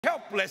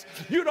helpless.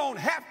 You don't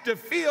have to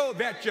feel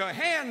that your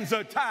hands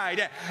are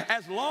tied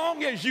as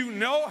long as you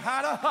know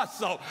how to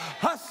hustle.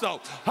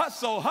 Hustle,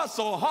 hustle,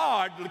 hustle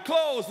hard.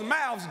 Closed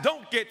mouths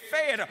don't get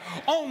fed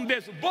on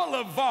this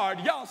boulevard.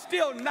 Y'all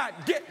still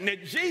not getting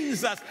it.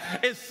 Jesus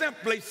is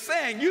simply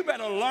saying you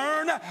better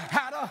learn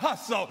how to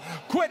hustle.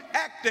 Quit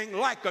acting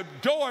like a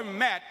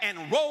doormat and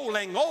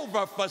rolling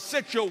over for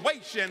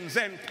situations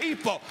and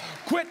people.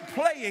 Quit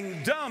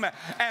playing dumb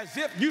as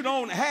if you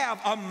don't have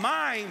a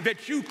mind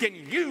that you can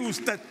use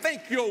to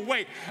think your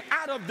way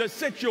out of the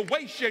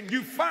situation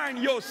you find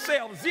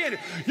yourselves in.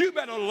 You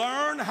better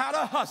learn how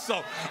to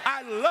hustle.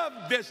 I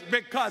love this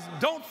because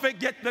don't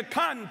forget the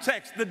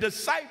context. The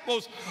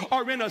disciples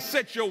are in a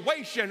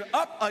situation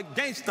up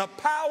against the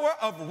power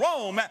of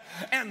Rome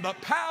and the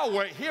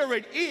power, here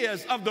it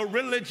is, of the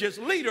religious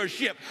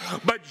leadership.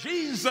 But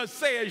Jesus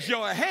says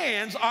your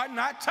hands are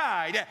not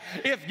tied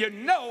if you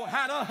know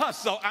how to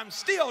hustle. I'm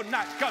still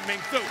not coming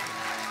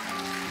through.